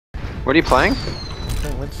What are you playing?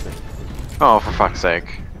 Playing Winston. Oh, for fuck's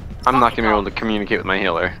sake. I'm not gonna be able to communicate with my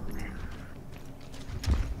healer.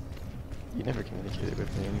 You never communicated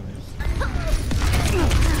with me anyways.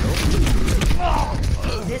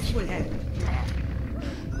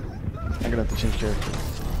 I'm gonna have to change characters.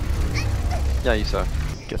 Yeah, you suck.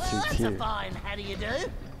 Guess who's here? How do you do?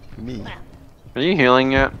 Me. Are you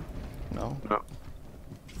healing yet? No. No.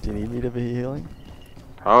 Do you need me to be healing?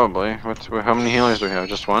 Probably. How many healers do we have?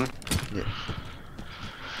 Just one? Yeah.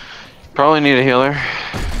 Probably need a healer.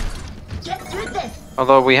 Get through this.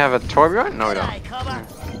 Although we have a Torbjorn? No, we don't.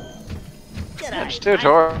 Yeah, just do a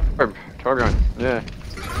Torbjorn. Yeah.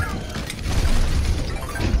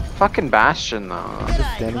 Fucking Bastion though. I'm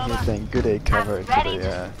just standing here saying good A cover to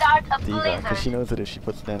the diva, because she knows that if she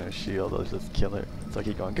puts down her shield, I'll just kill her. So I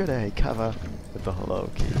keep going good A cover with the hello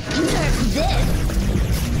key.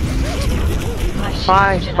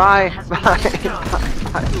 Bye.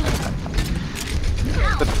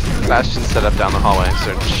 The Bastion set up down the hallway and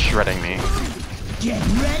started shredding me. Get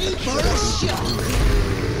ready for a shot.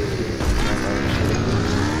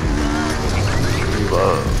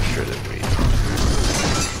 Love shredded meat.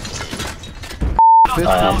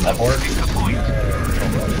 That worked.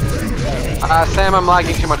 Sam, I'm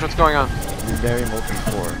lagging too much. What's going on? You're very molten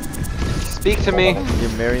core. Speak to me.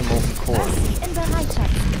 You're very molten core.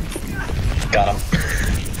 Got him.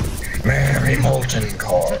 Mary Molten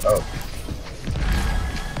Core. Oh.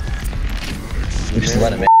 We just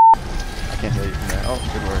let him in. I can't hear you from there. Oh,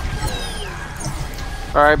 good work.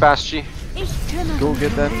 Alright, Basti. Go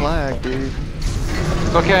get that flag, dude.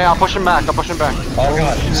 It's okay, I'll push him back. Oh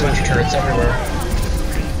god, sentry turrets everywhere.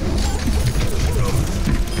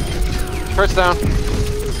 Turret's down.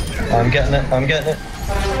 I'm getting it.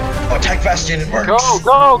 Oh, attack Bastion, it works!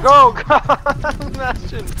 Go!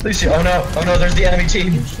 Bastion! Lucy, oh no, there's the enemy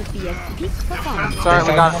team! Sorry,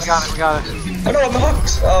 we got it. Oh no, I'm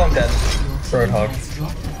hooked! Oh, I'm dead. Roadhog.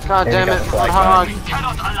 God damn it, Roadhog.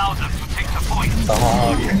 The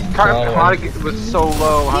hog. Hog was so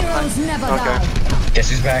low. Okay. Guess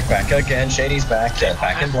who's back again. Shady's back.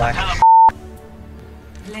 Back in black.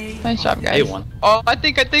 Nice job, guys. Oh, I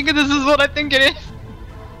think this is what I think it is.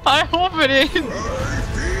 I hope it is.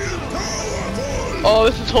 Oh,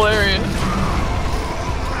 this is hilarious.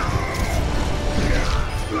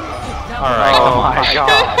 Alright, oh my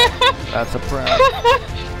god. That's a prank.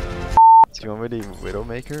 Do you want me to be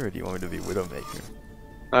Widowmaker, or do you want me to be Widowmaker?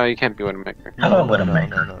 No, you can't be Widowmaker. Hello,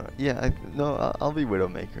 Widowmaker. No. Yeah, I'll be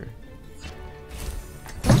Widowmaker.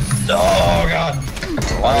 Oh god.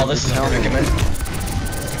 Wow, this is a predicament.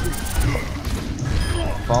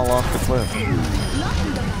 Fall off the cliff.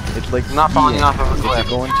 It's like Not falling off of a cliff. If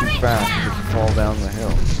you're going too fast, you just fall down the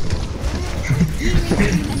hill.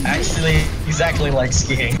 Actually, exactly like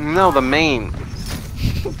skiing. No, the main.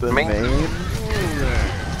 The main?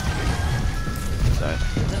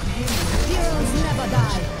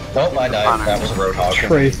 Oh, I died. That was a Roadhog.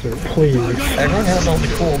 Tracer, please. Everyone has all the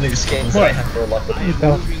cool new skins that I have no luck with.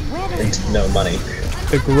 And no money.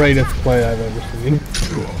 The greatest play I've ever seen.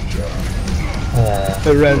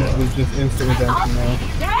 The red was just instant redemption now.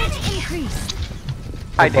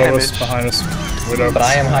 High damage. Behind us. But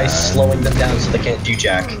I am high, slowing them down so they can't do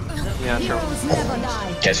jack. Yeah, sure.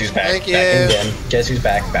 Guess who's back? Back in dim. Guess who's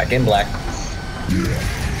back? Back in black.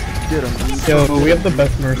 Get him, dude. Yo, we have the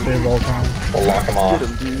best mercy of all time. We'll lock them off. Get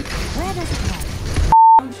him,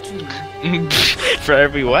 dude. For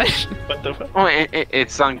every what? What the fuck? Oh,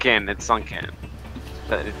 it sunk in. It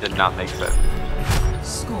did not make sense.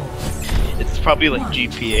 It's probably like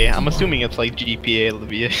GPA. I'm assuming it's like GPA,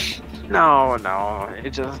 Olivia. No.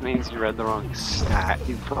 It just means you read the wrong stat,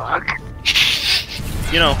 you fuck.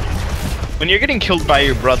 You know, when you're getting killed by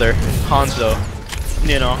your brother, Hanzo,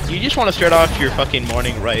 you know, you just want to start off your fucking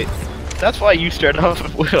morning right. That's why you start off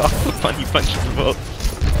with all the funny punches both.